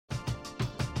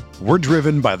We're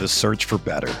driven by the search for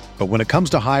better. But when it comes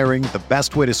to hiring, the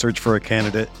best way to search for a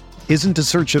candidate isn't to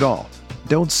search at all.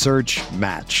 Don't search,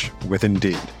 match with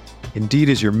Indeed. Indeed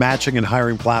is your matching and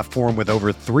hiring platform with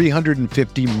over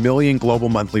 350 million global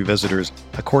monthly visitors,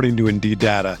 according to Indeed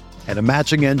data, and a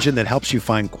matching engine that helps you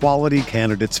find quality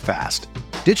candidates fast.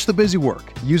 Ditch the busy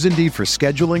work. Use Indeed for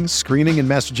scheduling, screening, and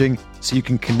messaging so you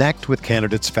can connect with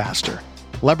candidates faster.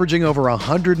 Leveraging over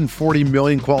 140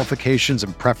 million qualifications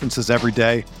and preferences every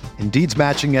day, Indeed's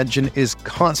matching engine is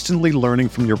constantly learning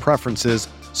from your preferences,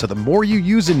 so the more you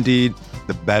use Indeed,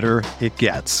 the better it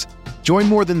gets. Join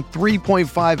more than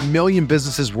 3.5 million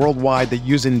businesses worldwide that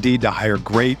use Indeed to hire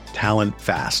great talent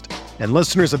fast. And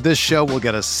listeners of this show will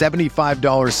get a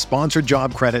 $75 sponsored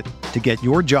job credit to get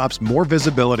your jobs more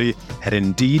visibility at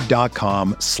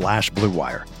Indeed.com/Blue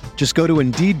Wire. Just go to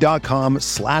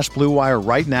Indeed.com/Blue Wire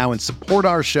right now and support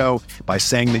our show by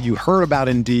saying that you heard about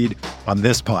Indeed on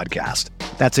this podcast.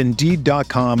 That's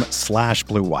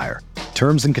Indeed.com/Blue Wire.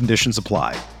 Terms and conditions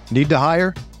apply. Need to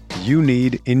hire? You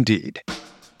need Indeed.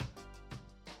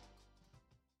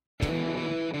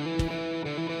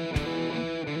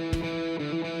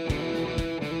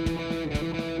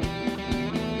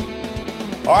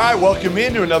 All right, welcome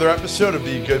into another episode of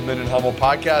the Goodman and Hummel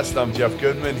podcast. I'm Jeff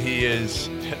Goodman. He is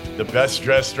the best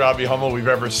dressed Robbie Hummel we've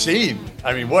ever seen.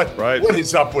 I mean, what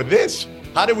is up with this?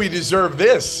 How do we deserve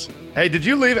this? Hey, did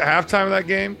you leave at halftime of that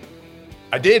game?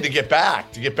 I did, to get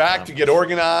back, to get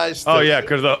organized. Oh, yeah,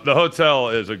 because the hotel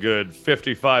is a good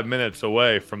 55 minutes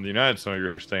away from the United Center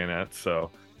you're staying at, so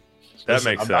that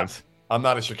makes sense. I'm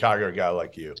not a Chicago guy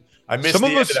like you. I missed some the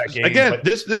of end us, of that game. Again,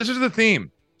 this is the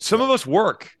theme. Some of us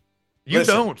work. You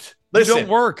don't. You don't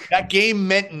work. That game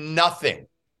meant nothing.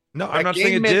 No, I'm not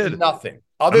saying it did. Nothing.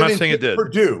 I'm not saying it did.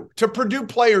 Purdue. To Purdue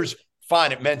players,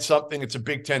 fine, it meant something. It's a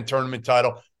Big Ten tournament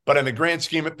title. But in the grand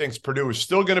scheme of things, Purdue is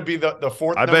still going to be the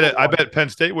fourth. I bet Penn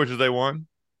State wishes they won.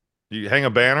 You hang a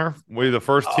banner. We're the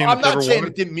first team that's ever won. I'm not saying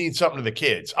it didn't mean something to the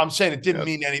kids. I'm saying it didn't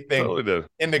mean anything. Totally did.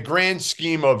 In the grand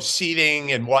scheme of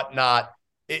seeding and whatnot,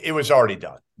 it was already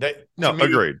done.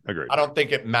 Agreed. I don't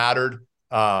think it mattered.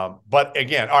 But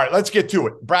again, all right, let's get to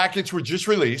it. Brackets were just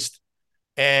released,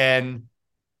 and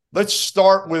let's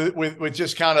start with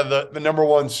just kind of the number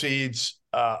one seeds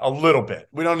a little bit.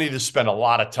 We don't need to spend a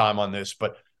lot of time on this,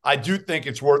 but I do think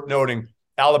it's worth noting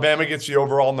Alabama gets the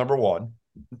overall number one,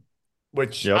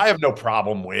 which I have no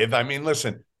problem with. I mean,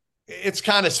 listen, it's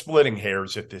kind of splitting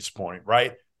hairs at this point,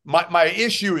 right? My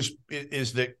issue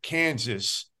is that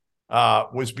Kansas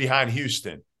was behind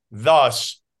Houston.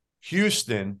 Thus,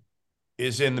 Houston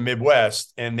is in the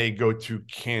Midwest, and they go to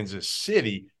Kansas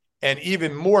City. And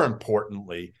even more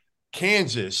importantly,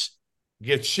 Kansas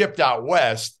gets shipped out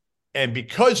west. And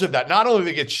because of that, not only do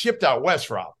they get shipped out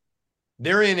west, Rob,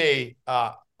 they're in a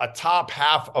top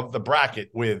half of the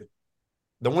bracket with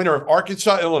the winner of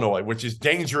Arkansas, Illinois, which is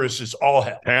dangerous as all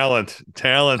hell. Talent.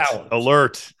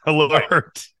 Alert.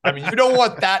 Right. I mean, you don't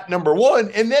want that number one.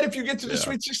 And then if you get to the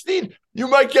Sweet 16, you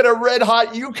might get a red-hot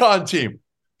UConn team.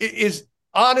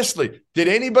 Honestly, did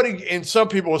anybody, and some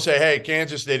people will say, hey,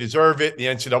 Kansas, they deserve it. The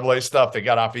NCAA stuff, they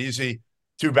got off easy.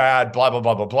 Too bad, blah, blah,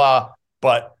 blah, blah, blah.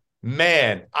 But,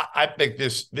 man, I think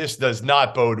this does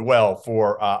not bode well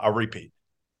for a repeat.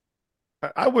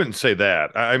 I wouldn't say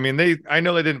that. I mean, I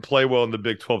know they didn't play well in the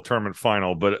Big 12 tournament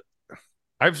final, but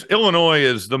Illinois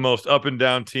is the most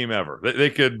up-and-down team ever. They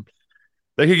could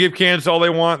give Kansas all they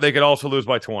want. They could also lose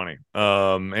by 20.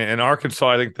 And Arkansas,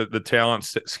 I think that the talent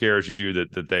scares you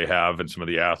that they have and some of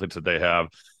the athletes that they have.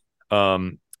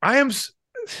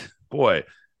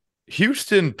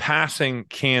 Houston passing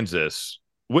Kansas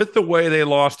with the way they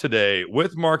lost today,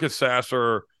 with Marcus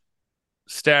Sasser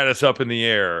status up in the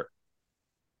air.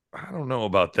 I don't know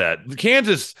about that.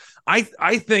 Kansas, I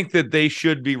think that they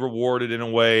should be rewarded in a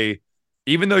way,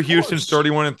 even though Houston's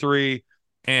 31-3,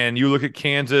 and you look at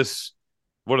Kansas.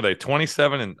 What are they,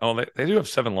 27? And they do have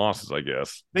 7 losses, I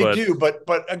guess. They do, but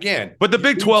again. But the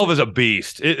Big 12 is a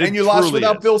beast. And you lost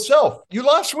without Bill Self. You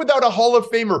lost without a Hall of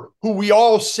Famer who we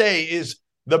all say is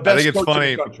the best coach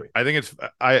in the country.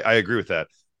 I agree with that.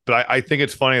 But I think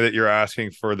it's funny that you're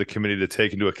asking for the committee to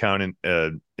take into account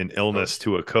an illness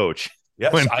to a coach.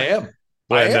 Yes, I am.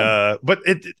 But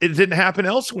it didn't happen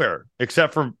elsewhere,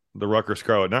 except for the Rutgers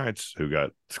Scarlet Knights, who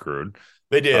got screwed.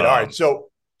 They did. All right,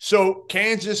 So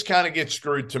Kansas kind of gets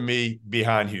screwed to me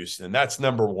behind Houston. That's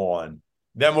number one.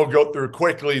 Then we'll go through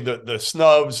quickly the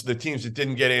snubs, the teams that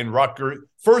didn't get in. Rutgers.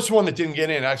 First one that didn't get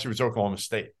in actually was Oklahoma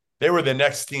State. They were the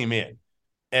next team in.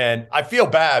 And I feel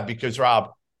bad because,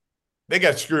 Rob, they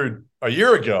got screwed a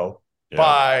year ago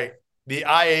by the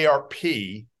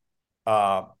IARP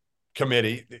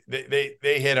committee.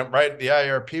 They hit them, right? The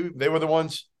IARP, they were the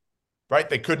ones right?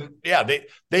 They couldn't. Yeah,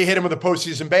 they hit him with a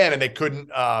postseason ban, and they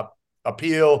couldn't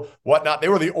appeal, whatnot. They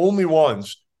were the only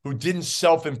ones who didn't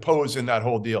self-impose in that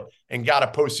whole deal and got a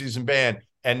postseason ban,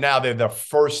 and now they're the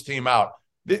first team out.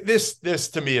 This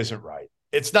to me isn't right.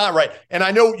 It's not right. And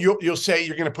I know you'll say,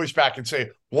 you're going to push back and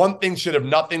say one thing should have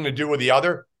nothing to do with the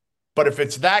other. But if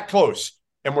it's that close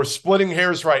and we're splitting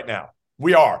hairs right now,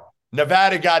 we are.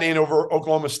 Nevada got in over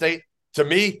Oklahoma State. To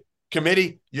me,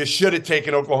 committee, you should have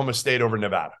taken Oklahoma State over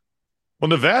Nevada. Well,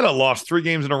 Nevada lost 3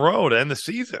 games in a row to end the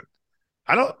season.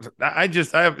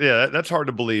 That's hard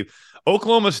to believe.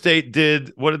 Oklahoma State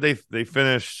what did they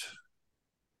finished?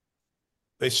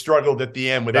 They struggled at the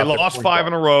end. They lost 5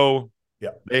 in a row.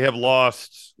 Yeah. They have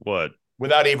lost what?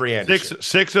 Without Avery Anderson.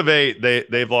 6 of 8.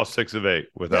 They've lost 6 of 8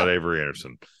 without Avery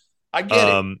Anderson. I get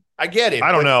it. I get it.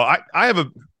 I don't know. I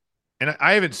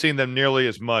haven't seen them nearly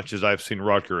as much as I've seen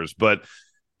Rutgers, but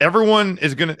everyone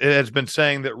has been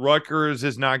saying that Rutgers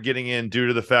is not getting in due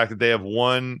to the fact that they have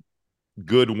one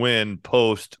good win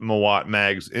post Mawot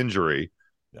Mag's injury,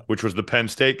 which was the Penn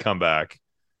State comeback.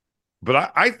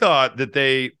 But I thought that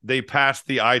they passed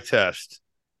the eye test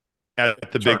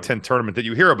at the Big Ten tournament that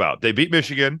you hear about. They beat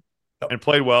Michigan and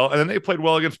played well, and then they played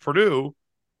well against Purdue,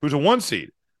 who's a 1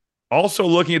 seed. Also,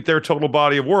 looking at their total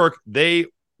body of work, they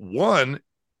won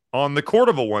on the court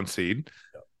of a 1 seed.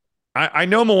 I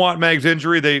know Mawot Mag's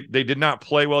injury, they did not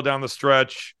play well down the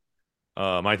stretch.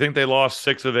 I think they lost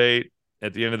 6 of 8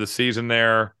 at the end of the season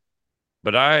there.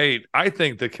 But I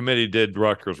think the committee did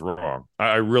Rutgers wrong.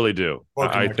 I really do.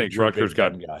 I think Rutgers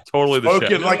got totally the shit.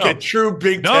 Spoken like a true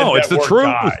Big Ten No, it's the truth.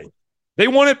 Guy. They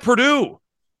won at Purdue.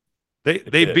 They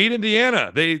beat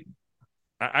Indiana.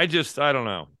 I don't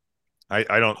know.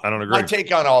 I don't agree. My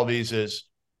take on all these is,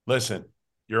 listen,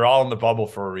 you're all in the bubble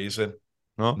for a reason.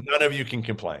 Huh? None of you can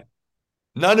complain.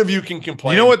 None of you can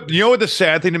complain. You know what the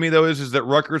sad thing to me though is that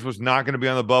Rutgers was not going to be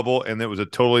on the bubble, and it was a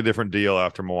totally different deal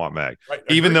after Mawot Mag. Right,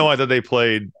 even though I thought they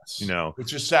played,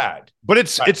 which is sad. But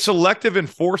it's selective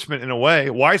enforcement in a way.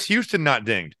 Why is Houston not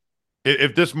dinged?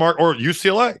 If this or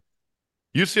UCLA,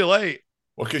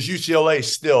 well, because UCLA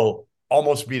still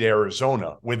almost beat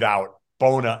Arizona without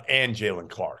Bona and Jalen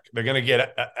Clark. They're going to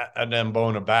get an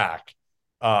Bona back.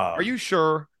 Are you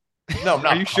sure? No, I'm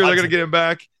not. Are you sure they're going to get him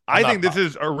back? I think this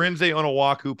is Arinze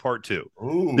Onuaku part 2.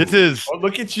 Ooh. This is. Oh,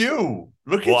 look at you!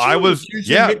 Look at you! I was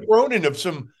accusing Mick Cronin of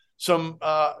some.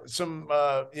 No,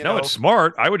 it's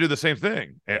smart. I would do the same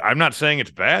thing. I'm not saying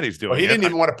it's bad. He's doing. Well, he didn't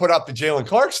even want to put out the Jalen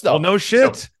Clark stuff. Well, no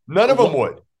shit. So none of them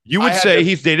would. You would say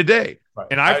he's day to day,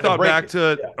 and I thought back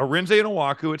to Arinze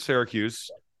Onuaku at Syracuse.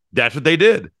 That's what they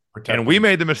did, and we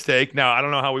made the mistake. Now I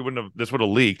don't know how we wouldn't have. This would have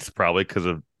leaked probably because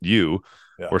of you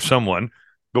or someone.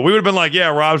 But we would have been like,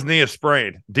 Rob's knee is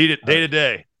sprained. Day to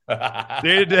day.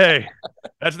 Day to day.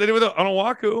 That's what they did with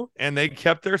Onuaku, and they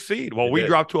kept their seed. Well, we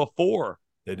dropped to a 4.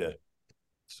 They did.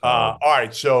 So. All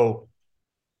right, so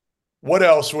what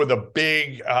else were the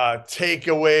big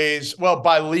takeaways? Well,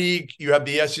 by league, you have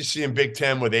the SEC and Big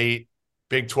Ten with 8.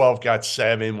 Big 12 got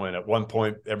 7, when at one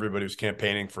point everybody was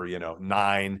campaigning for,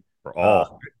 9. For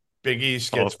all. Big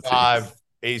East gets 5.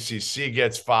 ACC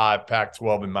gets 5.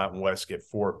 Pac-12 and Mountain West get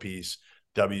 4 apiece.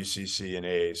 WCC and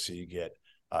AAC get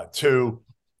 2.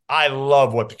 I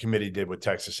love what the committee did with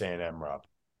Texas A&M, Rob.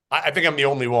 I think I'm the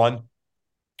only one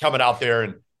coming out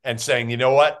there and saying, you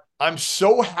know what? I'm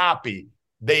so happy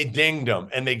they dinged them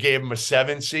and they gave them a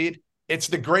 7 seed. It's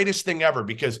the greatest thing ever,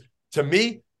 because to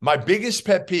me, my biggest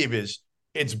pet peeve is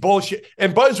it's bullshit.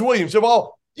 And Buzz Williams, you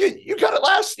got it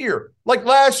last year. Like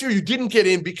last year, you didn't get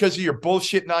in because of your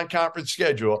bullshit non-conference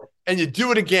schedule, and you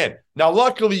do it again. Now,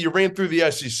 luckily, you ran through the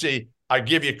SEC. I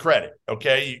give you credit,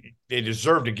 okay? They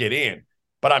deserve to get in.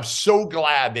 But I'm so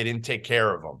glad they didn't take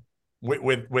care of them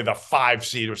with a 5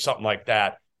 seed or something like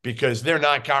that, because their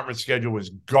non-conference schedule was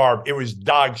garbage. It was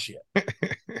dog shit.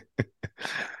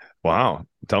 Wow.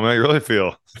 Tell me how you really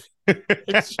feel.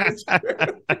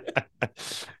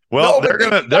 Well,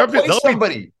 they'll play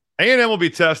somebody. A&M will be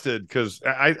tested, because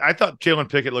I thought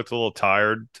Jalen Pickett looked a little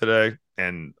tired today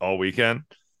and all weekend.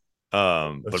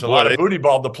 It's a lot of booty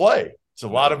ball to play. It's a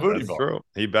lot of booty ball. True.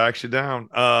 He backs you down.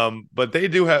 But they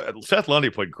do have Seth Lundy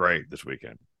played great this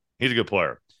weekend. He's a good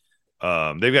player.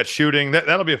 They've got shooting.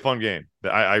 That'll be a fun game.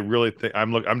 I really think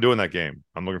I'm doing that game.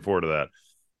 I'm looking forward to that.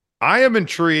 I am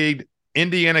intrigued.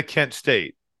 Indiana, Kent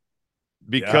State,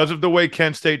 because of the way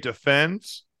Kent State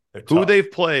defends, who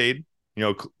they've played.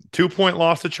 2-point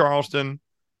loss to Charleston,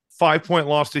 5-point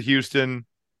loss to Houston,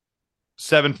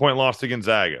 7-point loss to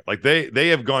Gonzaga. Like they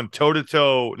have gone toe to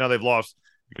toe. Now they've lost.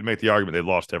 You could make the argument they've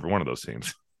lost every one of those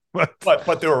teams.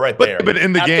 but they were right there. But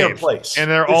in the game, their place.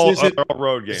 And they're all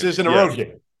road games. This isn't a road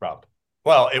game, Rob.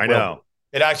 Well, I know.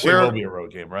 It actually will be a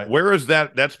road game, right? Where is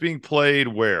that? That's being played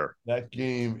where? That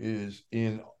game is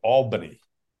in Albany.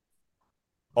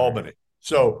 Albany. Right.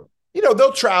 So,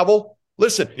 they'll travel.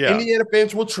 Listen, Yeah. Indiana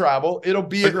fans will travel. It'll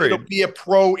be a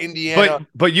pro Indiana.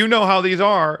 But you know how these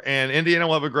are, and Indiana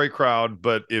will have a great crowd,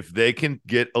 but if they can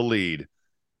get a lead,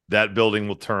 that building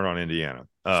will turn on Indiana.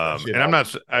 And I'm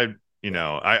not I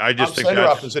just think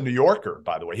Slenderoff is a New Yorker,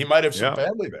 by the way. He might have some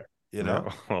family there,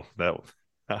 Well,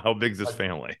 how big's his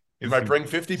family? He might bring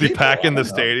 50 people. He packing the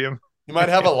stadium? He might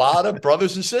have a lot of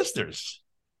brothers and sisters.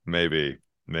 Maybe.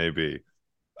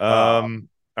 All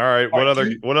right.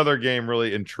 What other game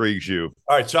really intrigues you?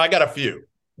 All right. So I got a few.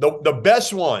 The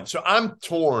best one. So I'm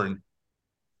torn.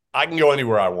 I can go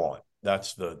anywhere I want.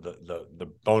 That's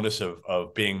the bonus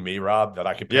of being me, Rob, that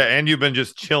I can pick. Yeah, and you've been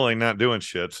just chilling, not doing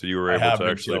shit, so you were able to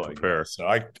actually prepare. So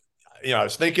I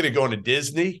was thinking of going to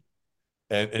Disney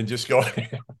and just go.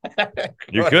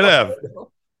 You could have.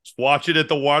 Watch it at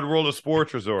the Wide World of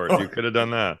Sports Resort. You could have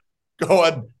done that. Go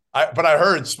on. But I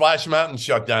heard Splash Mountain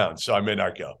shut down, so I may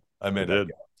not go.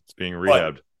 It's being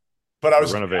rehabbed. But I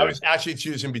was actually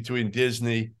choosing between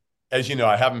Disney. As you know,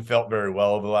 I haven't felt very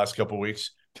well over the last couple of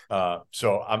weeks.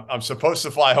 So I'm supposed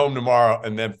to fly home tomorrow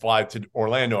and then fly to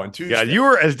Orlando on Tuesday. Yeah, you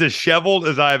were as disheveled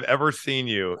as I've ever seen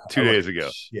you 2 days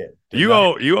ago. Shit. You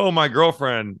owe my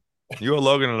girlfriend, you owe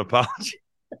Logan an apology.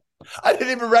 I didn't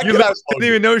even recognize Logan. I didn't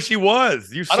even know she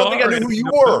was. I don't think I knew who you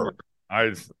were.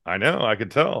 I know, I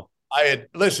could tell.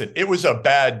 Listen, it was a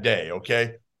bad day,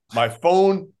 okay? My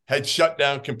phone had shut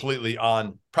down completely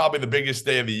on probably the biggest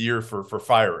day of the year for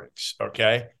firings,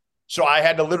 okay? So I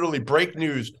had to literally break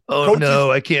news. Oh,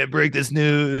 no, I can't break this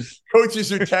news.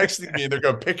 Coaches are texting me. They're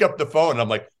going to pick up the phone. I'm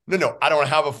like, no, I don't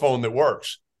have a phone that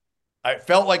works. I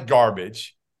felt like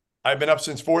garbage. I've been up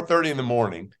since 4:30 in the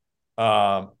morning.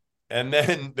 And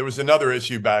then there was another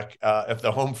issue back at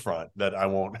the home front that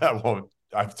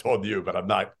I've told you, but I'm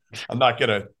not going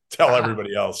to tell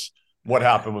everybody else what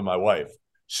happened with my wife.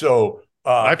 So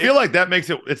I feel like that makes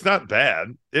it's not bad.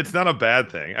 It's not a bad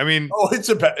thing. I mean,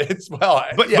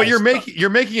 but you're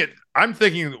making it. I'm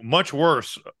thinking much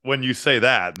worse when you say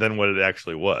that than what it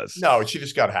actually was. No, she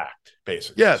just got hacked,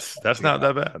 basically. Yes, that's not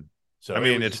that bad. So I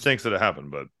mean, it stinks that it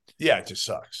happened, but yeah, it just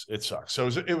sucks. It sucks. So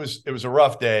it was a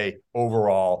rough day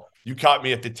overall. You caught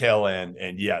me at the tail end,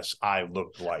 and yes, I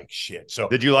looked like shit. So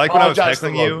did you like when I was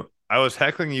heckling you? I was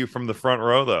heckling you from the front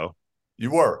row, though.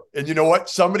 You were, and you know what?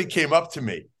 Somebody came up to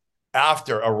me.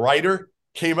 A writer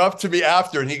came up to me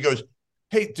after and he goes,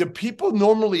 "Hey, do people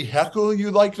normally heckle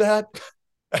you like that?"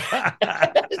 I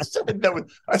said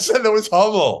that was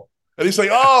Hummel. And he's like,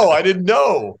 "Oh, I didn't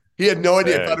know." He had no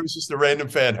idea. I thought it was just a random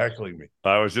fan heckling me.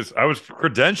 I was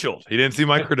credentialed. He didn't see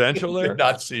my credential there? Did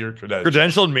not see your credential.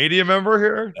 Credentialed media member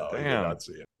here? No, damn. Did not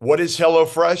see it. What is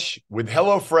HelloFresh? With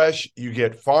HelloFresh, you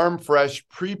get farm fresh,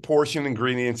 pre-portioned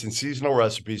ingredients and seasonal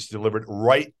recipes delivered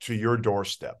right to your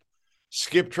doorstep.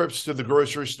 Skip trips to the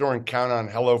grocery store and count on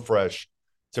HelloFresh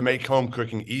to make home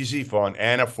cooking easy, fun,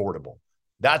 and affordable.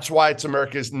 That's why it's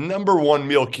America's #1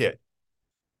 meal kit.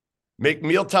 Make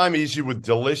mealtime easy with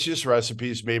delicious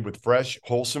recipes made with fresh,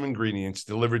 wholesome ingredients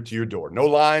delivered to your door. No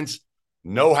lines,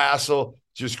 no hassle,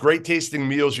 just great tasting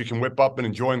meals you can whip up and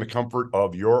enjoy in the comfort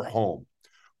of your home.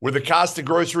 With the cost of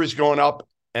groceries going up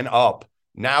and up,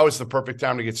 now is the perfect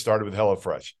time to get started with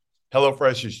HelloFresh.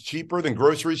 HelloFresh is cheaper than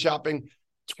grocery shopping,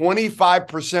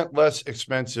 25% less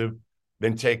expensive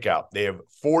than takeout. They have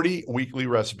 40 weekly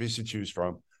recipes to choose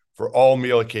from for all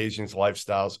meal occasions,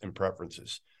 lifestyles, and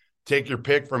preferences. Take your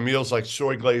pick for meals like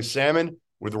soy glazed salmon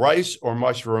with rice or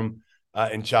mushroom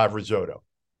and chive risotto.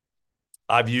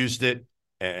 I've used it,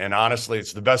 and honestly,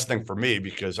 it's the best thing for me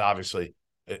because obviously,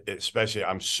 especially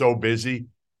I'm so busy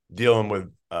dealing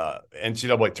with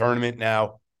NCAA tournament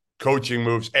now, coaching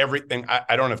moves, everything.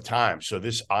 I don't have time. So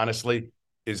this honestly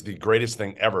is the greatest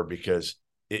thing ever because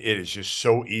it is just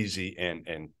so easy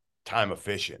and time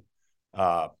efficient.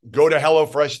 Go to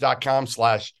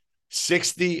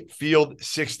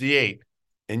HelloFresh.com/60Field68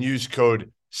 and use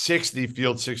code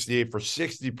 60Field68 for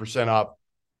 60% off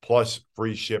plus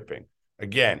free shipping.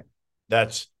 Again,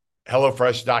 that's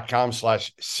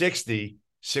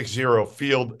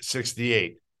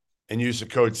HelloFresh.com/60Field68 and use the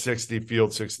code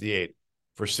 60Field68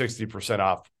 for 60%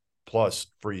 off plus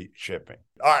free shipping.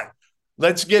 All right.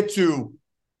 Let's get to,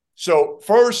 so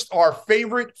first, our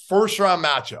favorite first-round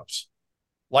matchups.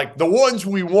 Like the ones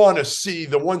we want to see,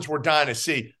 the ones we're dying to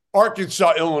see.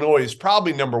 Arkansas, Illinois is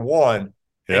probably #1,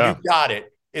 and you got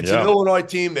it. It's an Illinois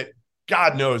team that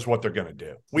God knows what they're going to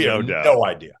do. We have no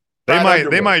idea.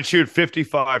 They might shoot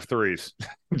 55 threes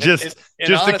just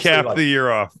honestly, to cap the year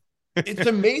off. It's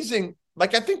amazing.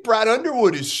 Like I think Brad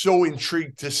Underwood is so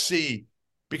intrigued to see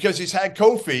because he's had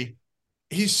Kofi.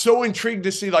 He's so intrigued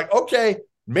to see, like, okay,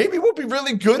 maybe we'll be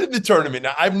really good in the tournament.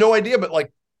 Now, I have no idea, but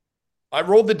like, I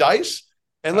rolled the dice,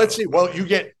 and let's see. Well, you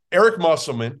get Eric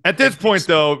Musselman. At this point,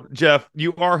 though, Jeff,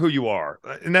 you are who you are.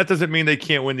 And that doesn't mean they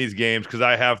can't win these games, because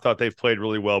I have thought they've played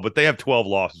really well, but they have 12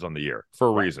 losses on the year for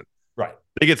a reason. Right.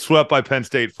 They get swept by Penn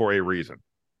State for a reason,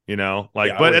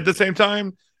 but at the same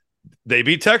time, they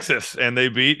beat Texas and they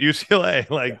beat UCLA.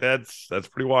 That's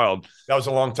pretty wild. That was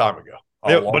a long time ago.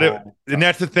 And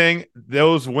that's the thing.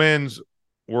 Those wins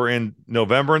were in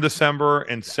November and December,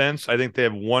 and since I think they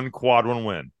have one quad one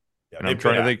win. Yeah, and I'm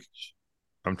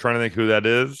trying to think who that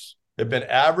is. They've been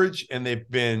average, and they've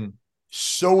been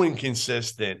so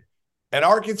inconsistent. And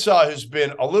Arkansas has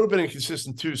been a little bit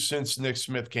inconsistent too since Nick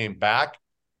Smith came back.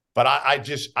 But I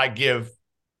give the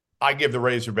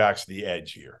Razorbacks the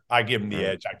edge here. I give them the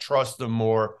edge. I trust them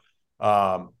more.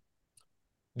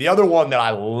 The other one that I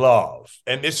love,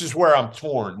 and this is where I'm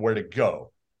torn where to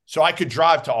go. So I could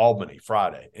drive to Albany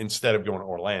Friday instead of going to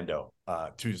Orlando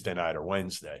Tuesday night or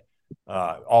Wednesday.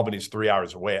 Albany's 3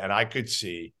 hours away, and I could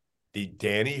see the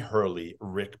Danny Hurley,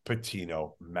 Rick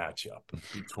Pitino matchup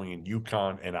between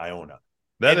UConn and Iona.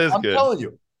 That is good. I'm telling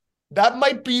you, that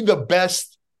might be the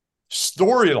best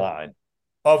storyline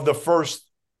of the first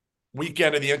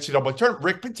weekend of the NCAA tournament.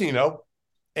 Rick Pitino,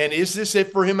 and is this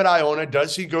it for him at Iona?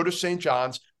 Does he go to St.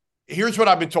 John's? Here's what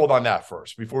I've been told on that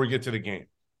first, before we get to the game,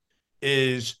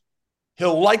 is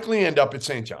he'll likely end up at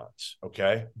St. John's,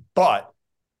 okay? But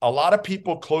a lot of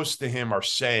people close to him are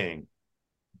saying,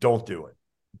 don't do it.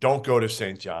 Don't go to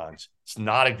St. John's. It's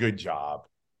not a good job.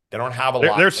 They don't have a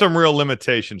lot. There's some real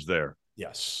limitations there.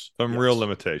 Yes. Some real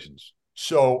limitations.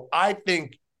 So I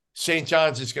think St.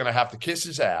 John's is going to have to kiss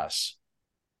his ass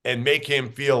and make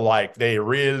him feel like they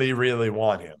really, really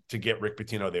want him to get Rick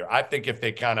Pitino there. I think if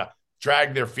they kind of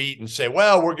drag their feet and say,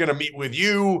 well, we're going to meet with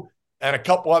you and a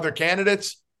couple other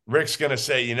candidates, Rick's going to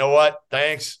say, you know what?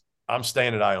 Thanks. I'm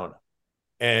staying at Iona.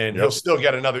 And he'll still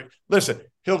get another. Listen,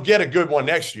 he'll get a good one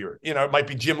next year. It might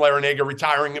be Jim Larrañaga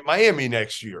retiring at Miami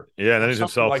next year. Yeah, and then he's in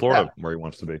South Florida where he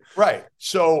wants to be. Right.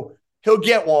 So he'll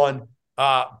get one.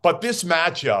 But this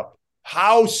matchup,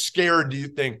 how scared do you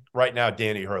think right now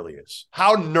Danny Hurley is?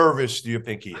 How nervous do you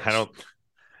think he is?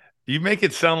 You make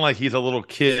it sound like he's a little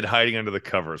kid hiding under the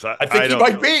covers. I think he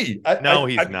might be.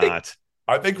 He's not.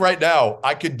 I think right now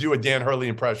I could do a Dan Hurley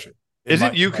impression.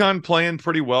 Isn't UConn playing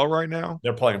pretty well right now?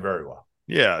 They're playing very well.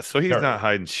 Yeah, so he's not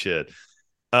hiding shit.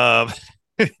 I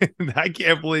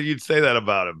can't believe you'd say that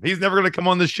about him. He's never going to come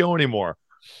on the show anymore.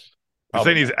 You're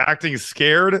saying he's acting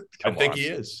scared? I think he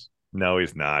is. No,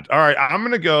 he's not. All right, I'm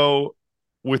going to go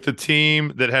with the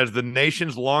team that has the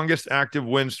nation's longest active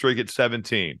win streak at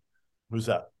 17. Who's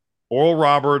that? Oral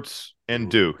Roberts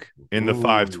and Duke in the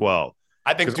 5-12.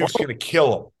 I think Duke's going to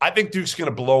kill him. I think Duke's going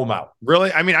to blow him out.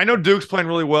 Really? I mean, I know Duke's playing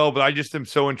really well, but I just am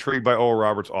so intrigued by Oral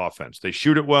Roberts' offense. They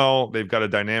shoot it well. They've got a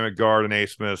dynamic guard in A.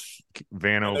 Smith,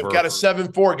 Vanover. They've got a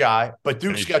 7'4" guy, but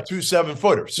Duke's got 2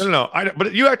 7-footers. No.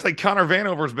 But you act like Connor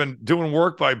Vanover's been doing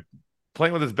work by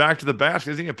playing with his back to the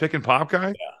basket. Isn't he a pick and pop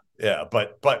guy? Yeah,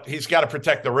 but he's got to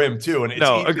protect the rim too. And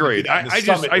agreed. I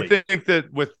think that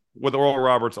with Oral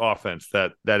Roberts' offense,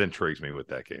 that intrigues me with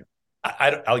that game.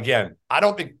 I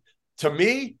don't think. To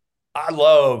me, I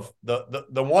love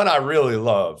the one I really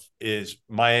love is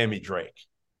Miami Drake.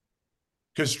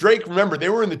 Because Drake, remember, they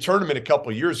were in the tournament a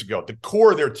couple of years ago. The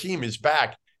core of their team is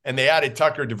back, and they added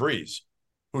Tucker DeVries,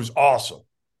 who's awesome.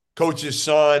 Coach's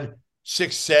son,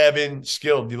 6'7",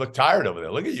 skilled. You look tired over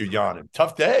there. Look at you yawning.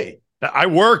 Tough day. I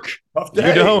work. Tough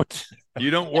day. You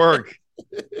don't work.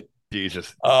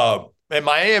 Jesus. And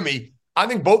Miami, I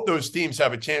think both those teams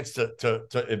have a chance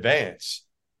to advance.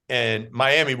 And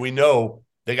Miami, we know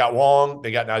they got Wong,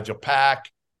 they got Nigel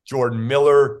Pack, Jordan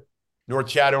Miller, North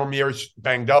Chad Omiers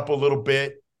banged up a little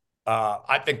bit.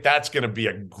 I think that's going to be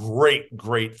a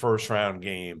great first round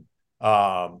game.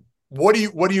 What do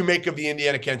you make of the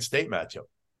Indiana Kent State matchup?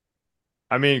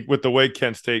 I mean, with the way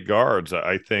Kent State guards,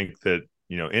 I think that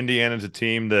Indiana's a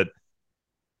team that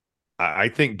I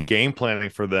think game planning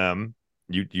for them.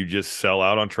 You just sell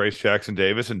out on Trace Jackson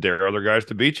Davis and dare other guys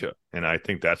to beat you. And I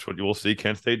think that's what you will see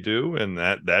Kent State do. And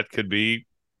that'll be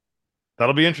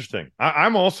interesting.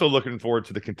 I'm also looking forward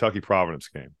to the Kentucky Providence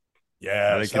game.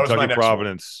 Yeah. I think Kentucky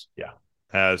Providence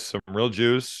has some real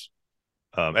juice.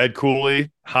 Ed Cooley,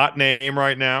 hot name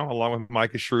right now, along with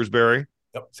Micah Shrewsbury.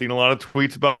 Yep. Seen a lot of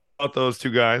tweets about those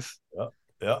two guys.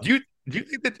 Yeah. Do you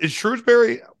think that is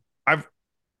Shrewsbury?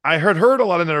 I heard a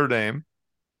lot of Notre Dame,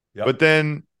 but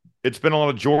then it's been a lot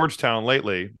of Georgetown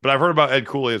lately, but I've heard about Ed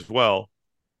Cooley as well.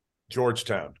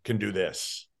 Georgetown can do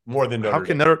this more than Notre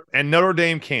Dame. And Notre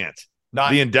Dame can't. Not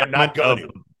the endowment of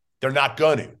They're not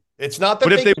going to. It's not that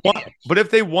But if they want, can't. but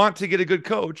if they want to get a good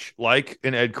coach like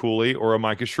an Ed Cooley or a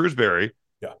Micah Shrewsbury,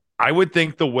 Yeah. I would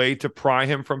think the way to pry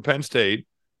him from Penn State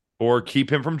or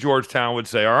keep him from Georgetown would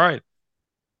say, all right,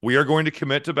 we are going to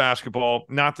commit to basketball,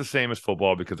 not the same as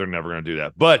football because they're never going to do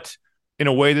that, but in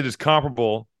a way that is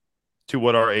comparable to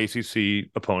what our ACC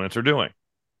opponents are doing.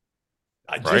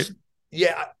 Right?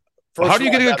 Yeah. Well, how do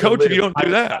you get a good coach if you don't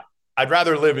do that? I'd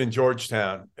rather live in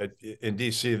Georgetown in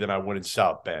D.C. than I would in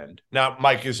South Bend. Now,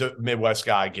 Mike is a Midwest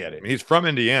guy. I get it. He's from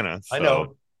Indiana. So. I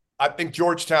know. I think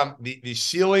Georgetown, the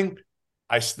ceiling,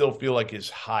 I still feel like is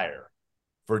higher.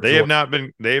 They have not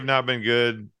been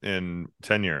good in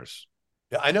 10 years.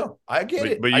 Yeah, I know. I get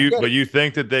it. But you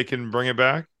think that they can bring it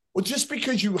back? Well, just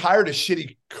because you hired a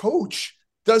shitty coach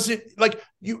doesn't like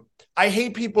you. I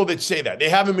hate people that say that they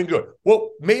haven't been good.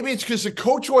 Well, maybe it's because the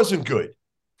coach wasn't good.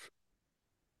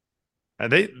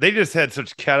 And they just had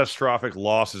such catastrophic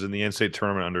losses in the NCAA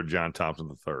tournament under John Thompson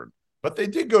III. But they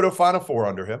did go to Final Four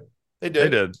under him. They did. They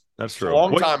did. That's true.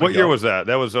 What year was that?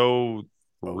 That was 03?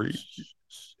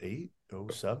 08,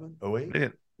 07, 08?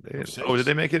 Did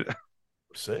they make it?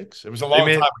 06? It was a long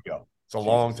time ago. It's a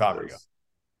long time ago.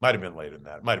 Might have been later than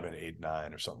that. It might have been 8,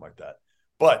 9 or something like that.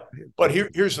 But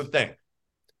here's the thing.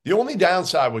 The only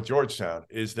downside with Georgetown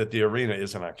is that the arena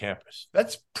isn't on campus.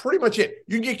 That's pretty much it.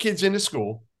 You can get kids into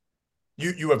school.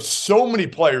 You have so many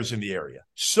players in the area,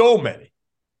 so many,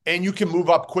 and you can move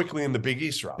up quickly in the Big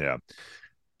East route.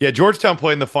 Yeah. Georgetown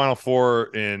played in the Final Four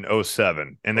in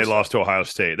 07, and they lost to Ohio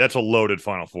State. That's a loaded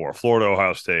Final Four. Florida,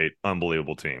 Ohio State,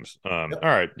 unbelievable teams. All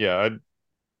right, yeah.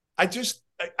 I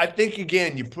think,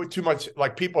 again, you put too much –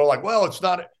 like people are like, well, it's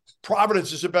not –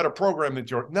 Providence is a better program than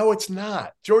Georgetown. No, it's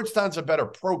not. Georgetown's a better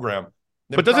program.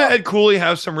 But doesn't Ed Cooley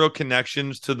have some real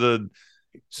connections to the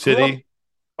city?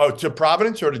 To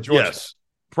Providence or to Georgetown? Yes,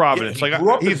 Providence. Yeah, he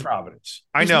grew up in Providence.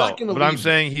 I know, but I'm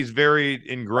saying he's very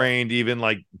ingrained, even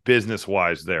like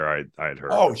business-wise there, I'd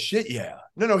heard. Oh, shit, yeah.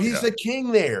 No, he's the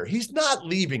king there. He's not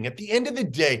leaving. At the end of the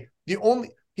day,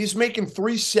 he's making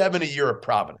 $3.7 a year at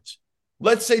Providence.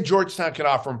 Let's say Georgetown can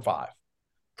offer him $5 million.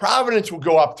 Providence will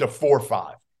go up to $4 or $5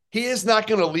 million. He is not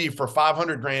going to leave for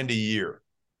 $500,000 a year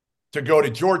to go to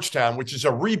Georgetown, which is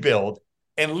a rebuild,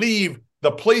 and leave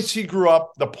the place he grew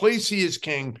up, the place he is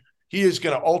king. He is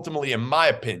going to ultimately, in my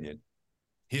opinion,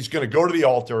 he's going to go to the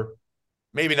altar,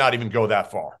 maybe not even go that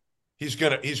far. He's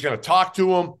going to talk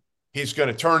to him. He's going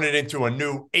to turn it into a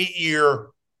new 8-year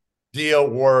deal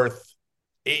worth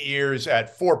 8 years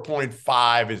at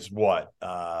 4.5 is what?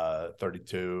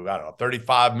 32, I don't know,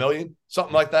 35 million,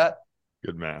 something like that.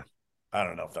 Good math. I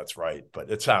don't know if that's right,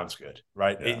 but it sounds good,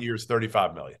 right? Yeah. 8 years,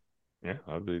 35 million. Yeah,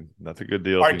 that's a good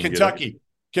deal. All right, Kentucky.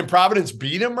 Can Providence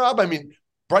beat him, Rob? I mean,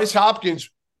 Bryce Hopkins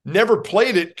never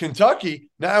played at Kentucky.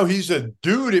 Now he's a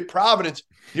dude at Providence.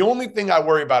 The only thing I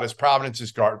worry about is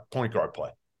Providence's point guard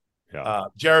play. Yeah.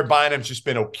 Jared Bynum's just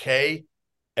been okay.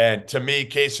 And to me,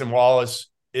 Cason Wallace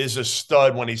is a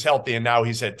stud when he's healthy, and now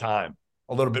he's had time,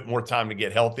 a little bit more time to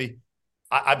get healthy.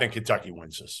 I think Kentucky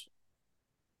wins this.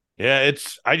 Yeah,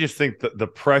 I just think the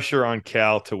pressure on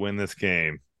Cal to win this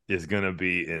game is going to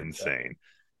be insane.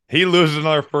 He loses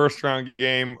another first-round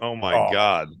game. Oh, my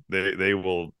God. They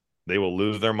will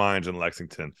lose their minds in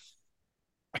Lexington.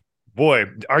 Boy,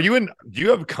 do you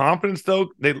have confidence,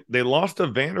 though? They lost to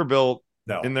Vanderbilt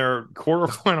in their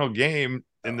quarterfinal game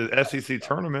in the SEC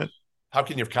tournament. How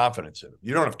can you have confidence in him?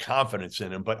 You don't have confidence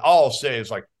in him, but all I'll say is,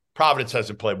 like, Providence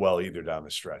hasn't played well either down the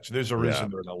stretch. There's a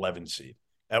reason they're an 11 seed.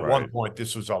 At one point,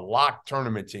 this was a locked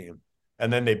tournament team,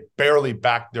 and then they barely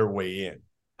backed their way in.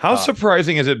 How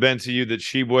surprising has it been to you that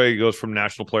Sheboy goes from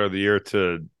National Player of the Year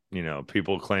to,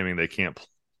 people claiming they can't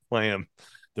play him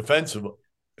defensively?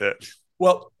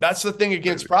 Well, that's the thing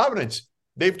against Providence.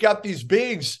 They've got these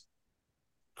bigs.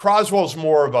 Croswell's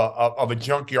more of a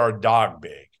junkyard dog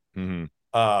big. Mm-hmm.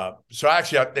 So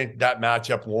actually, I think that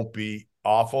matchup won't be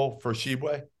awful for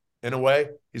Sheboy in a way.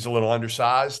 He's a little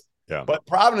undersized. Yeah. But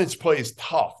Providence plays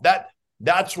tough.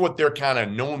 That's what they're kind of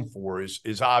known for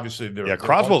is obviously they're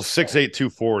Croswell's 6'8",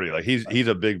 240. Like he's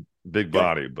a big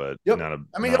body, but not a.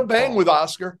 I mean, he'll bang with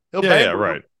Oscar. He'll bang.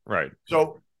 Yeah, right.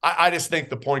 So I just think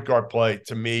the point guard play,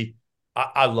 to me,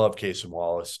 I love Cason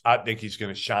Wallace. I think he's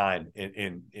going to shine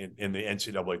in the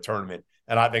NCAA tournament,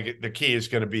 and I think the key is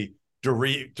going to be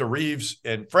DeReeves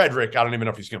and Frederick. I don't even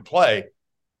know if he's going to play,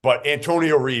 but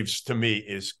Antonio Reeves to me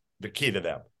is the key to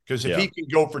them. Because if he can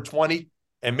go for 20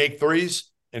 and make threes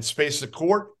and space the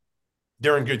court,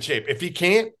 they're in good shape. If he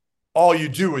can't, all you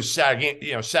do is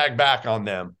sag back on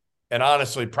them. And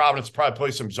honestly, Providence probably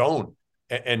play some zone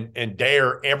and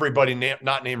dare everybody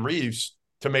not named Reeves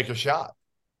to make a shot.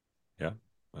 Yeah,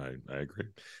 I agree.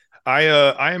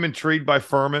 I am intrigued by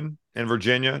Furman and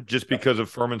Virginia just because of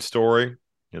Furman's story.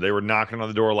 They were knocking on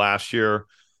the door last year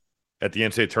at the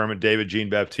NCAA tournament. David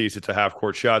Jean-Baptiste, it's a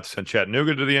half-court shot, sent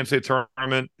Chattanooga to the NCAA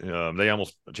tournament.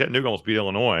 Chattanooga almost beat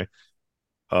Illinois.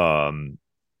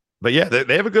 But yeah,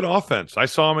 they have a good offense. I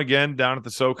saw them again down at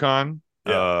the SoCon.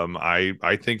 Yeah.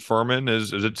 I think Furman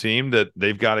is a team that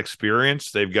they've got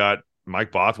experience. They've got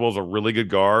Mike Bothwell's a really good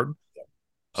guard.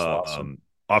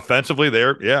 Offensively,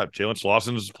 Jalen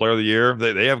Slauson's player of the year.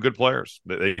 They have good players.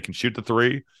 They can shoot the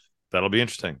three. That'll be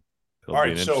interesting. It'll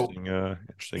be an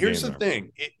interesting here's game the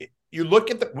thing. You look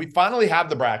at we finally have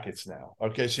the brackets now.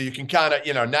 Okay. So you can kind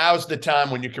of, now's the time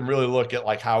when you can really look at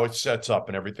like how it sets up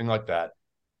and everything like that.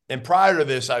 And prior to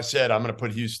this, I said, I'm going to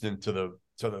put Houston to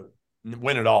the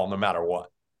win it all, no matter what.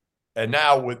 And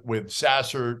now with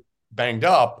Sasser banged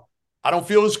up, I don't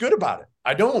feel as good about it.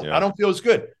 I don't feel as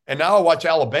good. And now I watch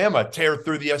Alabama tear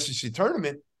through the SEC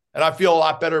tournament, and I feel a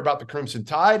lot better about the Crimson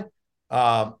Tide.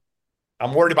 I'm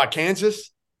worried about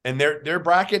Kansas and their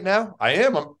bracket now. I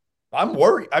am. I'm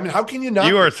worried. I mean, how can you not?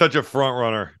 You are such a front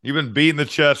runner. You've been beating the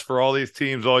chest for all these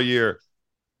teams all year.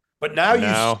 But now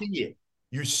you see it.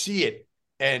 You see it.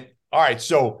 And all right,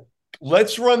 so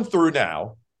let's run through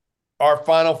now our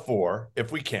Final Four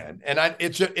if we can. And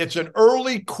it's an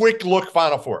early, quick look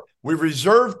Final Four. We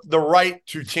reserved the right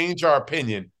to change our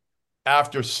opinion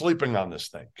after sleeping on this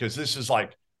thing because this is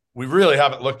like we really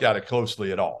haven't looked at it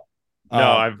closely at all.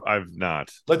 No, I've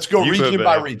not. Let's go region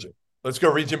by region. Let's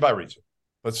go region by region.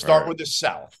 Let's start with the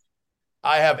South.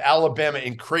 I have Alabama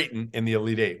and Creighton in the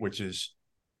Elite Eight, which is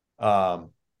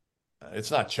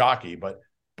it's not chalky, but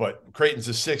Creighton's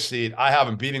a 6th seed. I have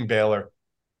them beating Baylor.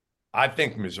 I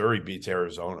think Missouri beats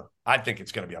Arizona. I think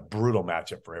it's going to be a brutal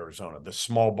matchup for Arizona. The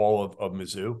small ball of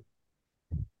Mizzou.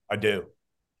 I do.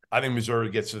 I think Missouri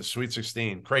gets to the Sweet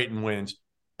 16. Creighton wins.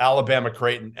 Alabama,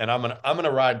 Creighton, and I'm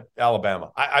gonna ride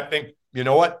Alabama. I think you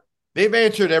know what? They've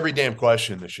answered every damn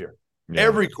question this year. Yeah.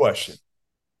 Every question.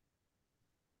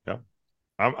 Yeah,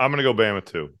 I'm gonna go Bama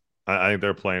too. I think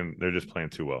they're just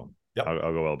playing too well. Yeah,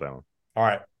 I'll go Alabama. All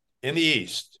right. In the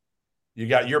East, you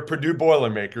got your Purdue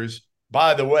Boilermakers.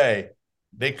 By the way,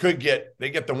 they get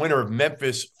the winner of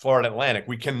Memphis, Florida Atlantic.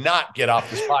 We cannot get off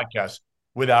this podcast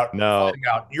without finding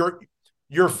out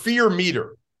your fear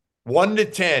meter, 1 to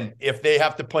 10, if they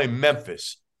have to play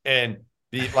Memphis and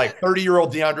the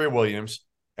 30-year-old DeAndre Williams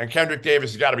and Kendrick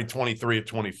Davis has got to be 23 or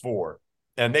 24,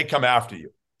 and they come after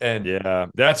you. And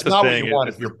that's not thing. What you want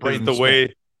if you're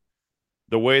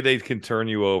the way they can turn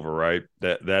you over, right?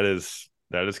 That is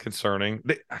concerning.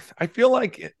 I feel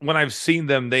like when I've seen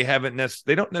them, they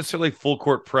don't necessarily full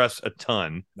court press a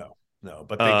ton. No,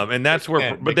 but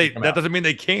that doesn't mean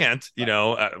they can't.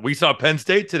 Right. We saw Penn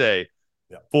State today.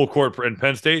 Yeah. Full court, and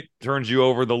Penn State turns you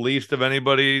over the least of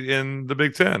anybody in the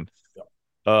Big Ten,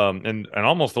 and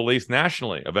almost the least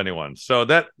nationally of anyone. So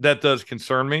that does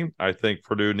concern me. I think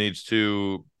Purdue needs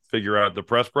to figure out the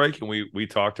press break, and we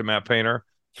talked to Matt Painter.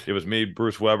 It was me,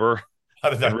 Bruce Weber. How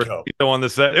did that go? On the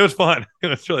set, it was fun. It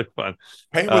was really fun.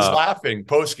 Payne was laughing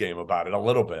post game about it a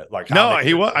little bit.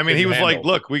 He was. I mean, he was like,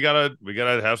 "Look, we gotta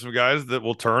have some guys that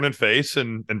will turn and face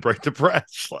and break the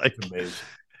press."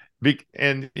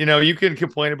 And you can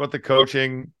complain about the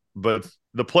coaching, but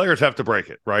the players have to break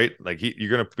it, right? You're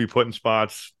going to be put in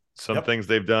spots. Some things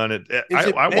they've done.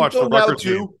 I watched the Rutgers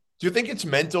too. Do you think it's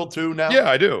mental too now? Yeah,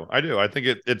 I do. I think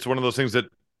it's one of those things that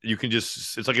you can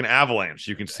it's like an avalanche.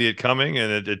 You can see it coming,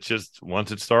 and it just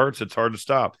once it starts, it's hard to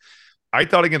stop. I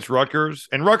thought against Rutgers,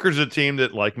 and Rutgers is a team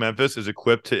that, like Memphis, is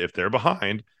equipped to, if they're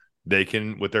behind, they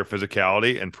can, with their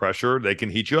physicality and pressure, they can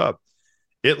heat you up.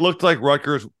 It looked like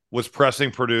Rutgers was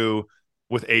pressing Purdue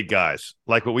with 8 guys,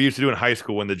 like what we used to do in high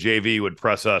school when the JV would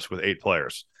press us with 8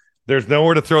 players. There's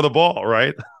nowhere to throw the ball,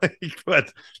 right?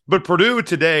 but Purdue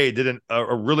today did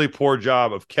a really poor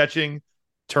job of catching,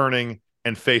 turning,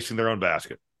 and facing their own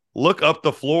basket. Look up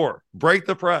the floor, break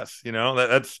the press.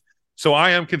 That's so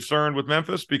I am concerned with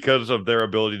Memphis because of their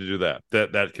ability to do that.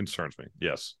 That concerns me.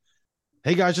 Yes.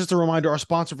 Hey guys, just a reminder, our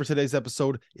sponsor for today's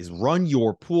episode is Run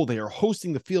Your Pool. They are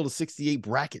hosting the Field of 68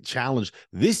 Bracket Challenge.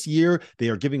 This year, they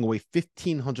are giving away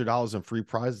 $1,500 in free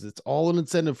prizes. It's all an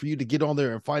incentive for you to get on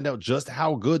there and find out just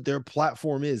how good their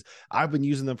platform is. I've been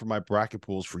using them for my bracket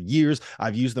pools for years.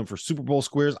 I've used them for Super Bowl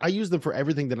squares. I use them for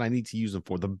everything that I need to use them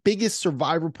for. The biggest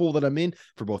survivor pool that I'm in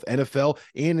for both NFL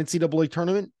and NCAA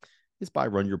tournament is by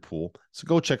Run Your Pool. So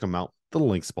go check them out. The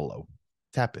link's below.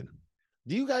 Tap in.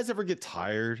 Do you guys ever get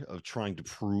tired of trying to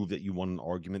prove that you won an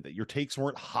argument, that your takes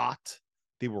weren't hot,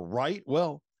 they were right?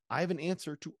 Well, I have an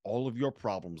answer to all of your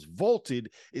problems.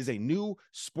 Vaulted is a new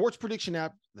sports prediction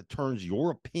app that turns your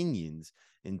opinions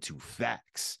into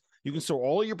facts. You can store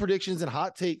all of your predictions and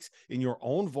hot takes in your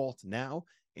own vault now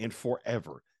and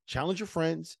forever. Challenge your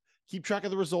friends, keep track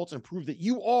of the results, and prove that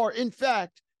you are, in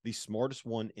fact, the smartest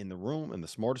one in the room and the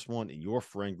smartest one in your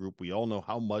friend group. We all know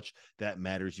how much that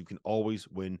matters. You can always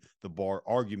win the bar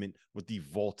argument with the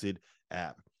Vaulted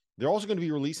app. They're also going to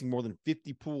be releasing more than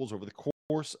 50 pools over the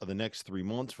course of the next 3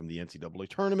 months, from the NCAA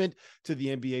tournament to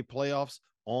the NBA playoffs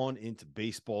on into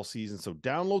baseball season. So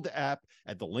download the app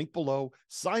at the link below,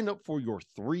 sign up for your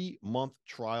 3-month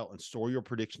trial, and store your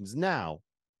predictions now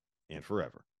and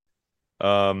forever.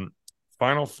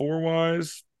 Final Four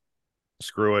wise,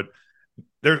 screw it.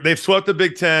 They've swept the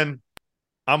Big Ten.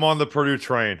 I'm on the Purdue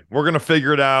train. We're gonna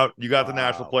figure it out. You got the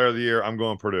National Player of the Year. I'm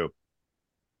going Purdue.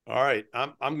 All right,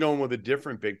 I'm going with a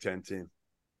different Big Ten team.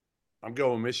 I'm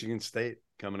going Michigan State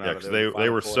coming out of there. They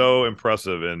were so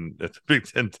impressive in the Big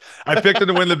Ten. I picked them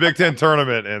to win the Big Ten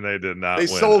tournament, and they did not. They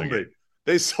sold me.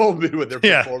 They sold me with their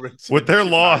performance. With their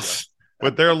loss.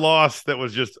 With their loss, that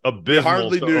was just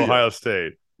abysmal to Ohio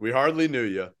State. We hardly knew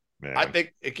you. Man. I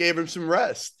think it gave him some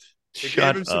rest. It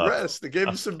gave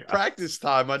him some practice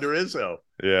time under Izzo.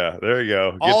 Yeah, there you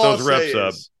go. Get those reps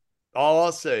up. All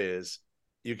I'll say is,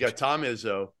 you've got Tom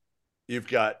Izzo. You've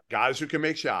got guys who can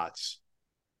make shots.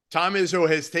 Tom Izzo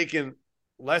has taken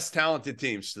less talented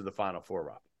teams to the Final Four,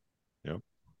 Rob. Yep.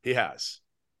 He has.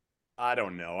 I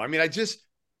don't know. I mean,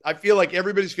 I feel like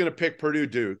everybody's going to pick Purdue,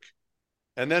 Duke.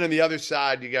 And then on the other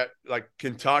side, you got like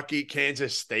Kentucky,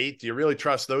 Kansas State. Do you really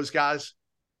trust those guys?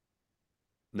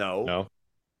 No.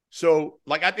 So,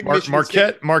 like, I think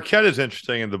Marquette is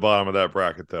interesting in the bottom of that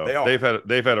bracket, though.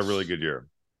 They've had a really good year.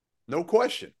 No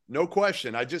question.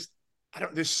 I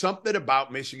don't. There's something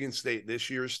about Michigan State, this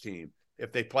year's team.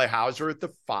 If they play Hauser at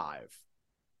the 5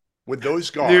 with those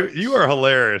guards, dude, you are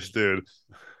hilarious, dude.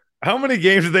 How many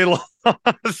games did they lose? A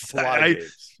lot of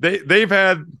games. They've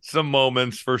had some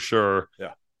moments for sure.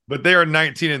 Yeah. But they are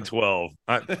 19-12.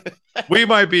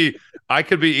 I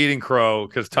could be eating crow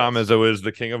because Tom Izzo is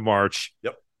the king of March.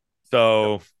 Yep.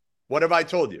 So what have I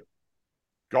told you?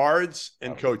 Guards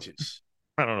and coaches.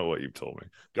 I don't know what you've told me.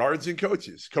 Guards and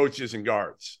coaches and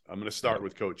guards. I'm going to start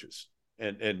with coaches.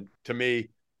 And to me,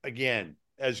 again,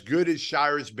 as good as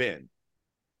Shire's been,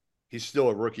 he's still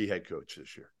a rookie head coach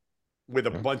this year with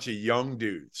a bunch of young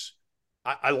dudes.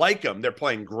 I like them. They're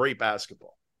playing great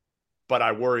basketball, but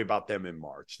I worry about them in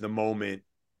March. The moment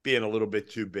being a little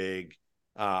bit too big.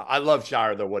 I love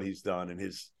Shire, though, what he's done and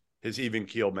his even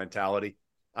keel mentality.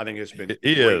 I think it's been.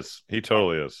 He great. Is. He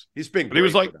totally is. He's been. But he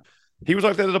was like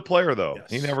that as a player, though.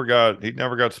 Yes. He never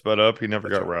got sped up. He never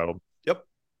got rattled. Yep.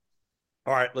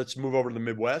 All right, let's move over to the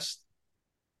Midwest.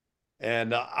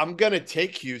 And I'm going to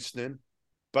take Houston,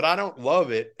 but I don't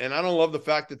love it, and I don't love the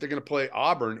fact that they're going to play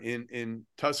Auburn in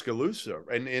Tuscaloosa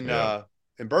and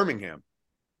in Birmingham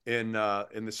in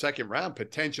the second round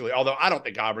potentially. Although I don't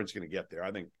think Auburn's going to get there.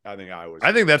 I think Iowa's.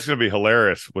 I think that's going to be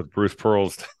hilarious with Bruce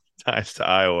Pearl's ties to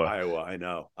Iowa. I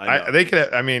know. They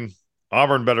could. I mean,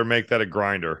 Auburn better make that a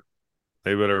grinder.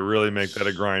 They better really make that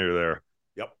a grinder there.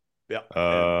 Yep.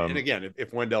 And again,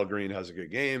 if Wendell Green has a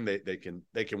good game, they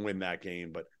can win that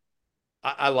game. But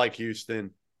I like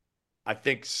Houston. I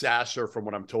think Sasser, from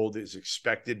what I'm told, is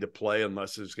expected to play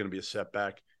unless there's going to be a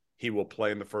setback. He will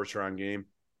play in the first round game,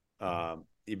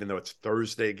 even though it's a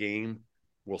Thursday game.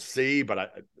 We'll see.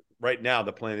 But right now,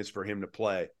 the plan is for him to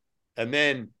play. And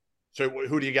then, so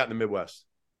who do you got in the Midwest?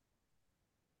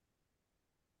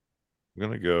 I'm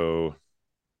going to go.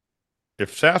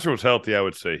 If Sasser was healthy, I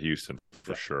would say Houston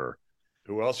for sure.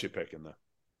 Who else you picking, though?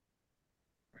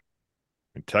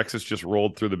 And Texas just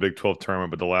rolled through the Big 12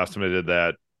 tournament, but the last time they did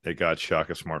that, they got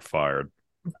Shaka Smart fired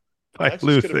by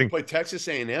losing. Play Texas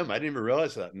A&M. I didn't even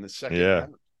realize that in the second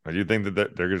round. Do you think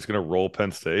that they're just going to roll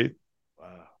Penn State?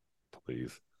 Wow.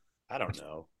 Please. I don't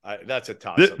know. That's a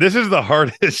toss. This is the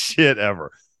hardest shit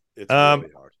ever. It's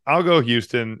really hard. I'll go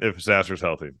Houston if Sasser's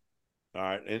healthy. All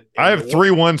right. And I have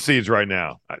 3 1 seeds right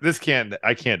now. I can't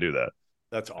do that.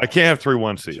 That's awesome. I can't have 3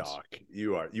 1 seeds. Chalk.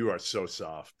 You are so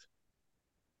soft.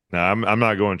 No, I'm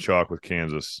not going chalk with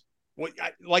Kansas. Well,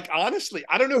 honestly,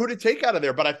 I don't know who to take out of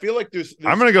there, but I feel like there's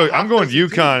I'm going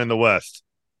UConn in the West.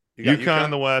 UConn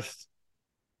in the West.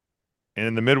 And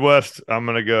in the Midwest, I'm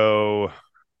going to go.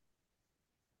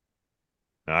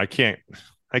 No, I can't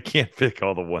pick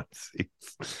all the 1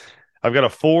 seeds. I've got a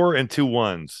 4 and 2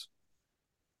 1s.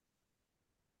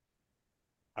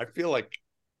 I feel like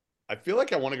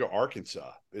I want to go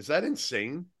Arkansas. Is that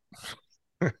insane?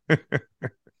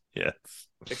 Yes.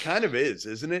 It kind of is,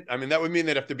 isn't it? I mean, that would mean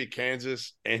they'd have to be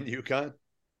Kansas and UConn.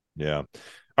 Yeah.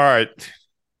 All right.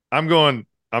 I'm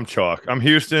chalk. I'm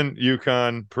Houston,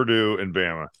 UConn, Purdue, and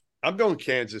Bama. I'm going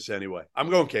Kansas anyway.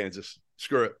 I'm going Kansas.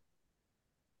 Screw it.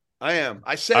 I am.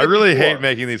 I said I it really before. hate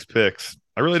making these picks.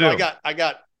 I really So do.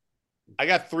 I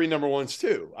got 3 number ones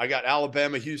too. I got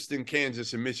Alabama, Houston,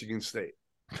 Kansas, and Michigan State.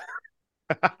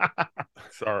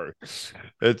 Sorry.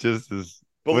 It just is.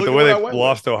 But With look the at way what I they went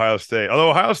lost to Ohio State.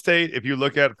 Although Ohio State, if you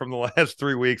look at it from the last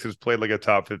 3 weeks, has played like a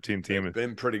top 15 team. They've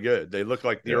been pretty good. They look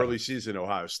like the early season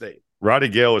Ohio State. Roddy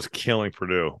Gale was killing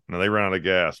Purdue. Now they ran out of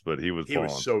gas, but he was balling.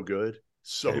 Was so good.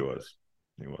 So he good. was.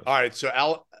 He was. All right.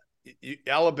 So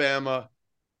Alabama,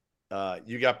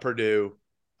 you got Purdue.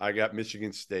 I got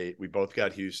Michigan State. We both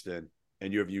got Houston.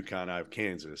 And you have UConn. I have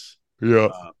Kansas. Yeah.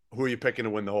 Who are you picking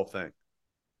to win the whole thing?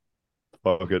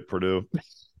 Fuck it, Purdue.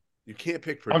 You can't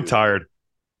pick Purdue. I'm tired.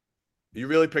 Are you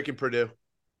really picking Purdue?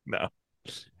 No.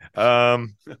 What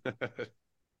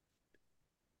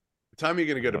time are you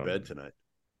going to go to bed tonight?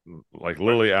 Like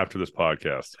literally after this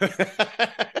podcast.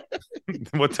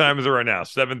 What time is it right now?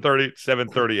 7:30,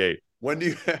 7:38. When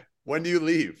do you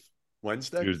leave?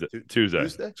 Wednesday?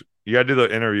 Tuesday. You got to do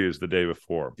the interviews the day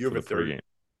before. You have a third game.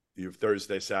 You have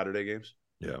Thursday, Saturday games?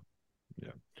 Yeah.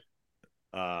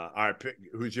 All right.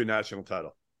 Who's your national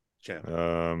title champ?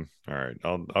 All right.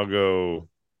 I'll go.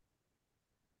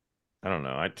 I don't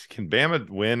know. Can Bama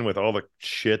win with all the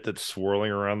shit that's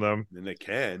swirling around them? And they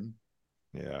can.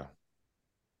 Yeah.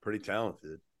 Pretty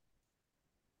talented.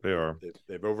 They are.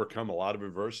 They've overcome a lot of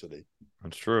adversity.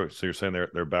 That's true. So you're saying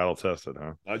they're battle tested,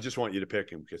 huh? I just want you to pick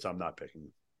him because I'm not picking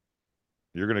him.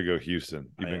 You're gonna go Houston.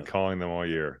 You've been calling them all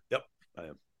year. Yep, I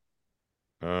am.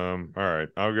 All right.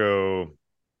 I'm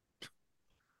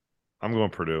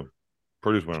going Purdue.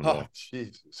 Purdue's winning all.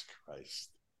 Jesus Christ.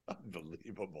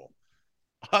 Unbelievable.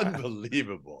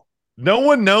 Unbelievable. No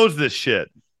one knows this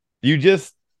shit.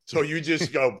 So you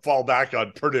just go fall back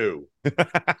on Purdue.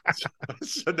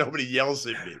 so nobody yells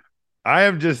at me.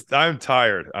 I'm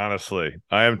tired, honestly.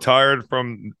 I am tired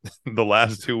from the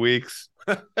last 2 weeks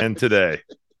and today.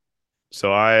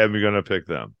 So I am going to pick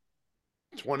them.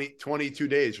 22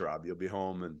 days, Rob. You'll be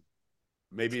home and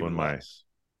maybe even less.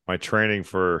 My training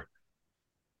for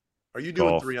Are you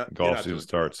doing golf season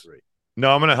starts.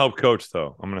 No, I'm going to help coach,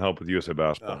 though. I'm going to help with USA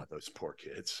basketball. Oh, those poor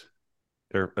kids.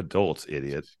 They're adults,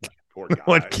 idiot. Poor guys.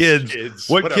 What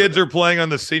kids are playing on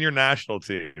the senior national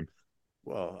team?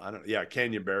 Well, I don't. Yeah,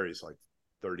 Canyon Barry's like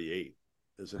 38,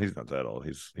 isn't he? He's not that old.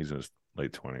 He's in his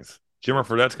late 20s. Jimmer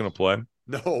Fredette's going to play.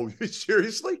 No,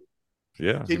 seriously?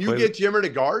 Yeah. Can you get Jimmer to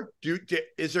guard?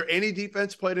 Is there any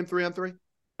defense played in 3-on-3?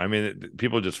 I mean,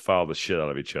 people just foul the shit out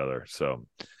of each other. So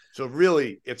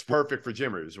really, it's perfect for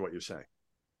Jimmer, is what you're saying.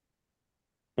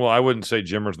 Well, I wouldn't say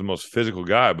Jimmer's the most physical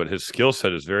guy, but his skill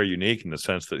set is very unique in the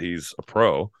sense that he's a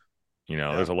pro.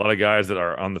 There's a lot of guys that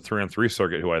are on the 3-on-3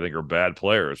 circuit who I think are bad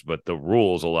players, but the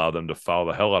rules allow them to foul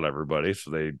the hell out of everybody,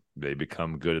 so they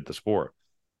become good at the sport.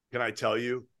 Can I tell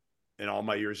you, in all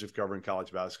my years of covering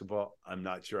college basketball, I'm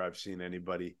not sure I've seen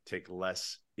anybody take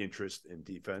less interest in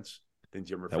defense than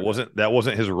Jimmer Fredette. That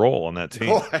wasn't his role on that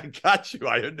team. Oh, I got you.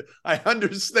 I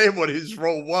understand what his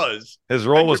role was. His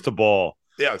role was to ball.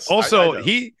 Yes. Also,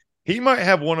 he might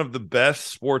have one of the best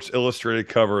Sports Illustrated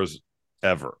covers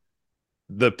ever.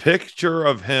 The picture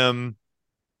of him,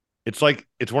 it's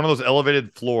one of those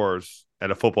elevated floors at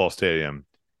a football stadium,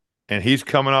 and he's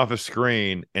coming off a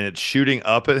screen, and it's shooting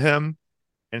up at him,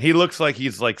 and he looks like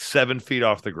he's like 7 feet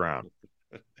off the ground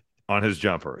on his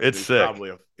jumper. It's sick.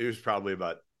 He was probably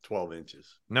about 12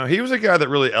 inches. No, he was a guy that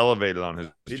really elevated on his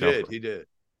jumper. He did.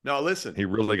 No, listen. He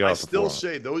really got. I still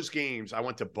say those games. I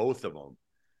went to both of them.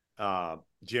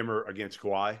 Jimmer against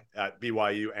Kawhi at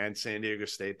BYU and San Diego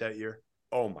State that year.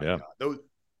 Oh my God.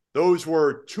 Those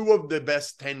were 2 of the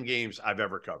best 10 games I've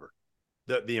ever covered.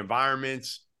 The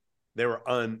environments, they were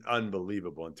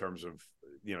unbelievable in terms of,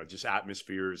 just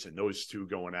atmospheres and those 2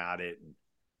 going at it. And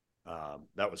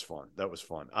that was fun.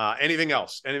 Anything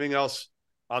else? Anything else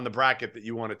on the bracket that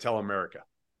you want to tell America?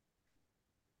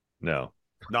 No.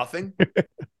 Nothing?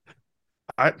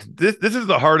 This is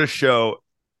the hardest show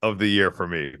of the year for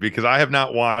me because I have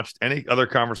not watched any other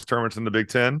conference tournaments in the Big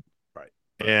Ten. Right.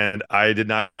 And I did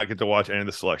not get to watch any of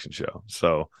the selection show.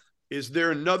 So is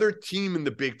there another team in the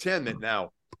Big Ten that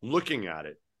now, looking at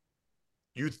it,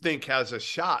 you think has a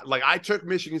shot? Like I took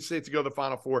Michigan State to go to the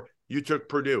Final Four. You took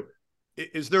Purdue.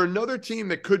 Is there another team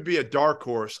that could be a dark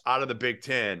horse out of the Big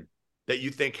Ten that you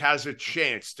think has a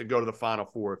chance to go to the Final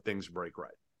Four if things break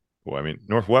right? Well, I mean,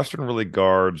 Northwestern really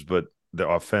guards, but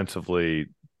offensively,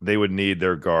 they would need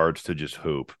their guards to just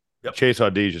hoop. Yep. Chase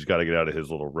Audige has got to get out of his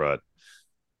little rut.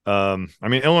 I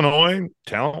mean, Illinois,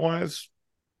 talent-wise.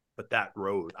 But that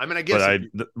road. I mean, I guess.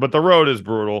 But the road is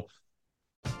brutal.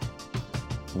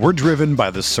 We're driven by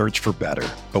the search for better.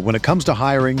 But when it comes to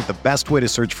hiring, the best way to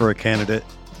search for a candidate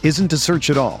isn't to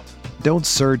search at all. Don't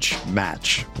search,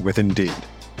 match with Indeed.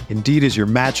 Indeed is your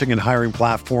matching and hiring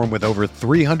platform with over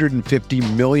 350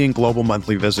 million global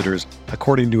monthly visitors,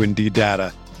 according to Indeed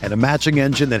data, and a matching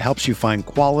engine that helps you find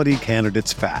quality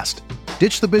candidates fast.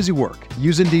 Ditch the busy work.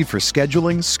 Use Indeed for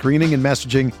scheduling, screening, and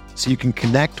messaging so you can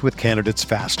connect with candidates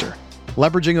faster.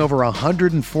 Leveraging over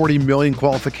 140 million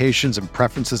qualifications and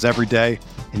preferences every day,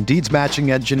 Indeed's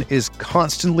matching engine is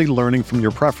constantly learning from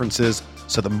your preferences,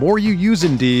 so the more you use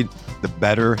Indeed, the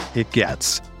better it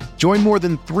gets. Join more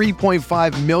than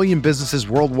 3.5 million businesses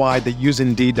worldwide that use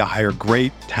Indeed to hire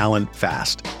great talent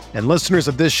fast. And listeners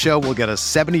of this show will get a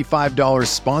 $75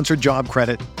 sponsored job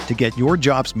credit to get your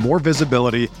jobs more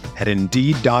visibility at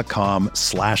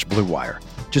Indeed.com/Blue Wire.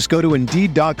 Just go to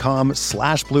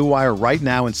Indeed.com/Blue Wire right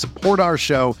now and support our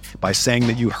show by saying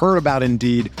that you heard about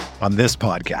Indeed on this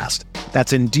podcast.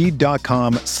 That's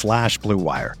Indeed.com/Blue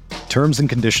Wire. Terms and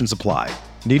conditions apply.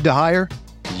 Need to hire?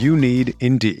 You need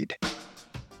Indeed.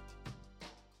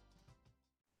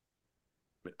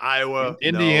 Iowa,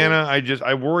 Indiana. no.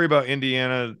 I worry about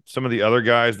Indiana. Some of the other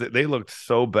guys that they looked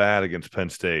so bad against Penn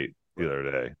State the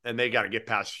other day, and they got to get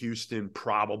past Houston.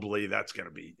 Probably that's going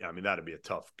to be. I mean, that'd be a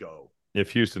tough go.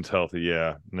 If Houston's healthy,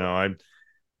 yeah. No,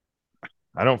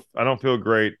 I don't feel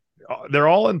great. They're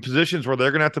all in positions where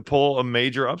they're going to have to pull a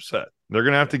major upset. They're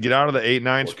going to have to get out of the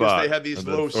 8-9 spot. They have these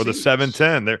low or the seeds.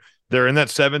 7-10. They're in that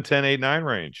 7-10, 8-9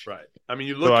 range. Right. I mean,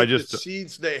 you look at the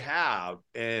seeds they have,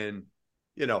 and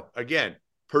again,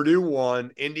 Purdue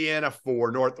 1, Indiana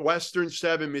 4, Northwestern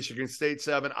 7, Michigan State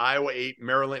 7, Iowa 8,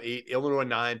 Maryland 8, Illinois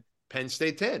 9, Penn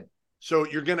State 10. So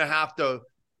you're going to have to,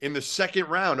 in the second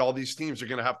round, all these teams are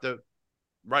going to have to,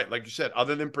 right, like you said,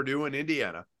 other than Purdue and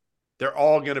Indiana, they're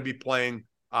all going to be playing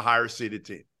a higher seeded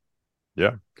team.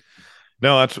 Yeah.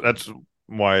 No, that's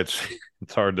why it's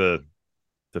hard to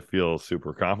feel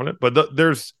super confident. But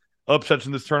there's upsets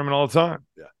in this tournament all the time.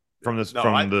 Yeah. Listen,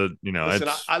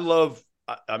 I love.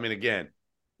 I mean, again.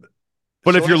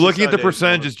 But if you're looking at the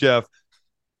percentages, Jeff,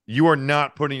 you are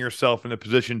not putting yourself in a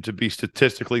position to be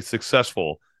statistically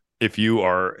successful if you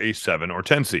are a 7 or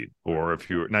 10 seed, or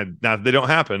if you're not. They don't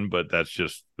happen, but that's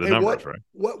just the numbers, right?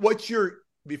 What's your,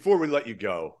 before we let you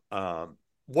go?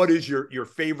 What is your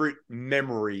favorite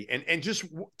memory? And just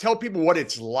tell people what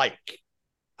it's like.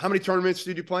 How many tournaments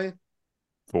did you play in?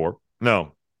 4.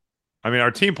 No. I mean, our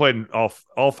team played in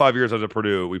all 5 years I was at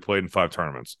Purdue. We played in 5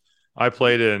 tournaments. I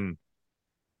played in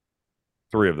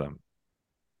 3 of them.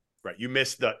 Right. You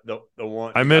missed the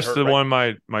one. I missed the one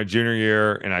my junior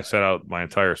year, and I sat out my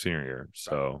entire senior year.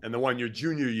 So, and the one your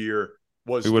junior year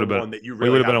was the one that you really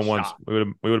we would have been a 1. We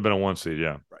would have been a 1 seed.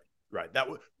 Yeah. Right. That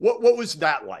what was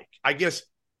that like? I guess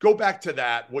go back to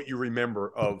that. What you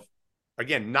remember of,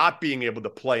 again, not being able to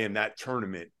play in that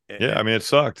tournament. Yeah, I mean, it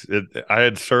sucked. I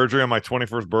had surgery on my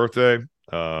 21st birthday.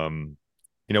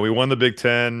 We won the Big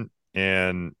Ten,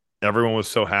 and everyone was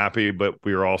so happy, but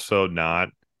we were also not.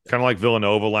 Kind of like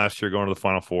Villanova last year going to the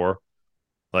Final Four.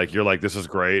 Like, you're like, this is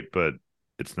great, but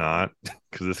it's not,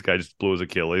 because this guy just blew his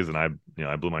Achilles, and I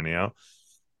blew my knee out.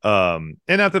 And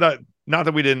not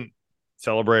that we didn't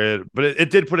celebrate it, but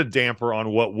it did put a damper on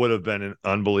what would have been an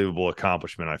unbelievable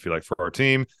accomplishment, I feel like, for our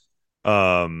team.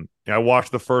 I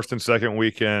watched the first and second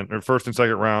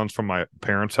rounds from my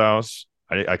parents' house.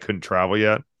 I couldn't travel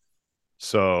yet,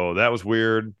 so that was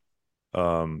weird.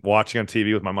 Watching on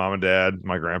TV with my mom and dad,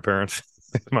 my grandparents,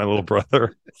 my little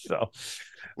brother. So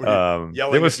it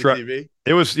was TV?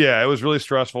 It was really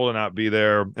stressful to not be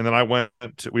there. And then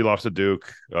we lost to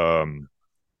Duke.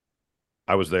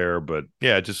 I was there, but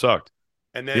yeah, it just sucked.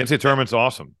 And then the NCAA tournament's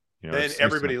awesome. Then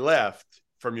everybody left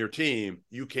from your team.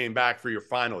 You came back for your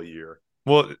final year.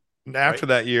 Well, after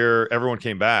that year, everyone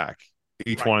came back.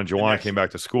 Each one in Juwan came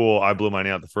back to school. I blew my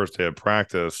knee out the first day of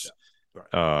practice.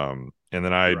 Yeah. And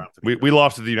then we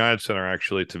lost at the United Center,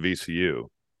 actually, to VCU.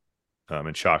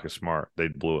 And Shaka Smart. They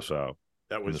blew us out.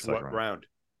 That was what round?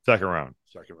 Second round.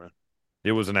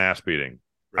 It was an ass beating.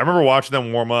 Really? I remember watching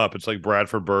them warm up. It's like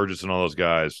Bradford Burgess and all those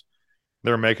guys.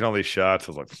 They were making all these shots.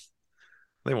 I was like,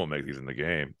 they won't make these in the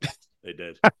game. They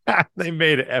did. They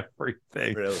made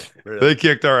everything. Really? They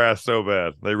kicked our ass so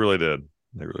bad. They really did.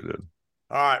 All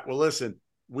right. Well, listen,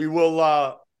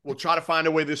 we'll try to find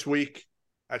a way this week.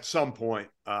 At some point,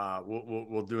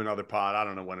 we'll do another pod. I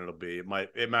don't know when it'll be. It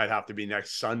might have to be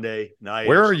next Sunday night.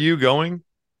 Where are you going?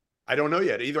 I don't know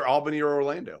yet. Either Albany or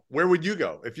Orlando. Where would you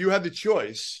go if you had the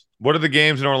choice? What are the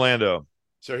games in Orlando?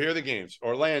 So here are the games.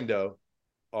 Orlando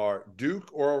are Duke,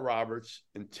 Oral Roberts,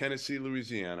 and Tennessee,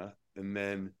 Louisiana, and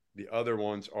then the other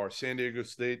ones are San Diego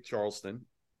State, Charleston,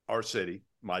 our city,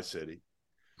 my city,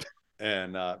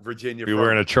 and Virginia. You're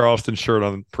wearing a Charleston shirt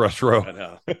on press row. I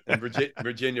know. And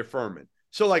Virginia Furman.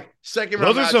 So like second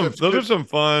round those are some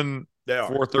fun they are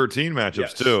 4-13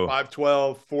 matchups too.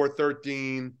 5-12,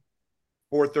 4-13,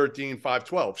 4-13,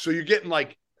 5-12. So you're getting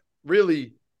like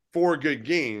really 4 good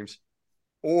games.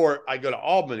 Or I go to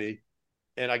Albany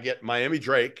and I get Miami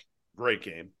Drake, great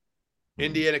game.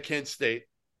 Indiana Kent State,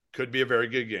 could be a very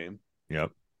good game.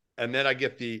 Yep. And then I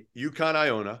get the UConn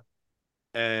Iona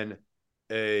and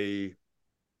a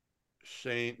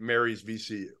St. Mary's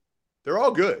VCU. They're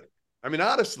all good. I mean,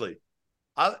 honestly,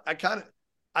 I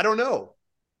don't know.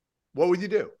 What would you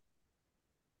do?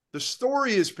 The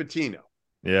story is Pitino.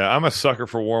 Yeah, I'm a sucker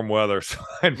for warm weather, so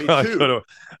I'd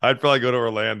probably go to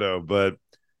Orlando. But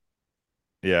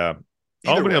yeah,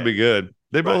 Albany will be good.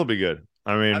 They both will be good.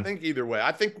 I mean, I think either way.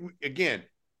 I think again,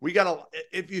 we gotta.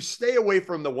 If you stay away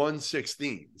from the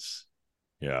 1/16s,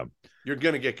 yeah, you're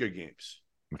gonna get good games.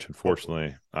 Which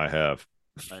unfortunately I have.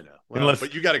 I know. Well,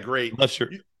 but you got a great. Unless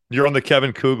you're on the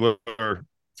Kevin Kugler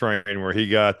train where he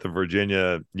got the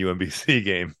Virginia UMBC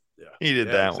game. Yeah, he did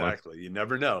that exactly. one. Exactly. You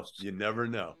never know. You never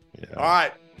know. Yeah. All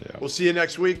right. Yeah. We'll see you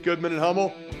next week, Goodman and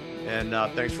Hummel. And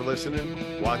thanks for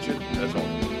listening, watching, as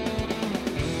always.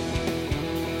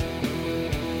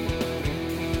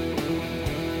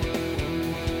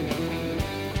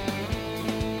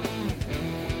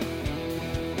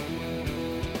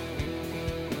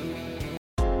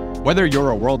 Whether you're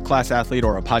a world-class athlete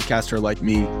or a podcaster like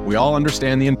me, we all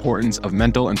understand the importance of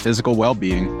mental and physical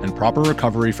well-being and proper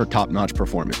recovery for top-notch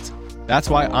performance. That's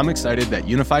why I'm excited that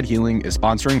Unified Healing is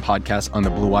sponsoring podcasts on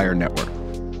the Blue Wire Network.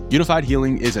 Unified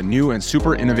Healing is a new and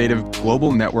super innovative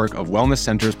global network of wellness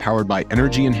centers powered by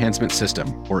Energy Enhancement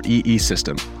System, or EE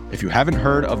System. If you haven't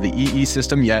heard of the EE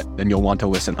System yet, then you'll want to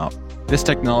listen up. This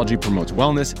technology promotes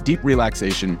wellness, deep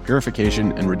relaxation,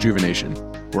 purification, and rejuvenation.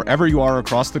 Wherever you are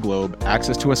across the globe,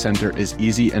 access to a center is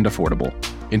easy and affordable.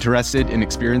 Interested in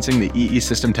experiencing the EE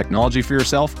System technology for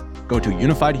yourself? Go to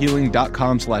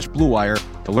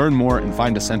unifiedhealing.com/bluewire to learn more and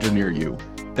find a center near you.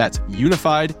 That's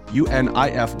unified,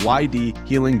 UNIFYD,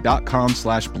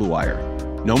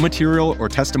 healing.com/bluewire. No material or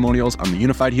testimonials on the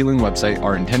Unified Healing website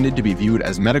are intended to be viewed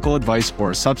as medical advice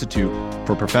or a substitute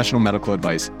for professional medical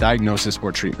advice, diagnosis,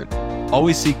 or treatment.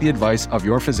 Always seek the advice of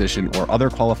your physician or other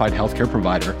qualified healthcare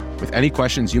provider with any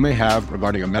questions you may have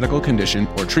regarding a medical condition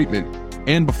or treatment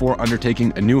and before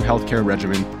undertaking a new healthcare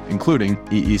regimen, including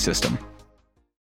EE System.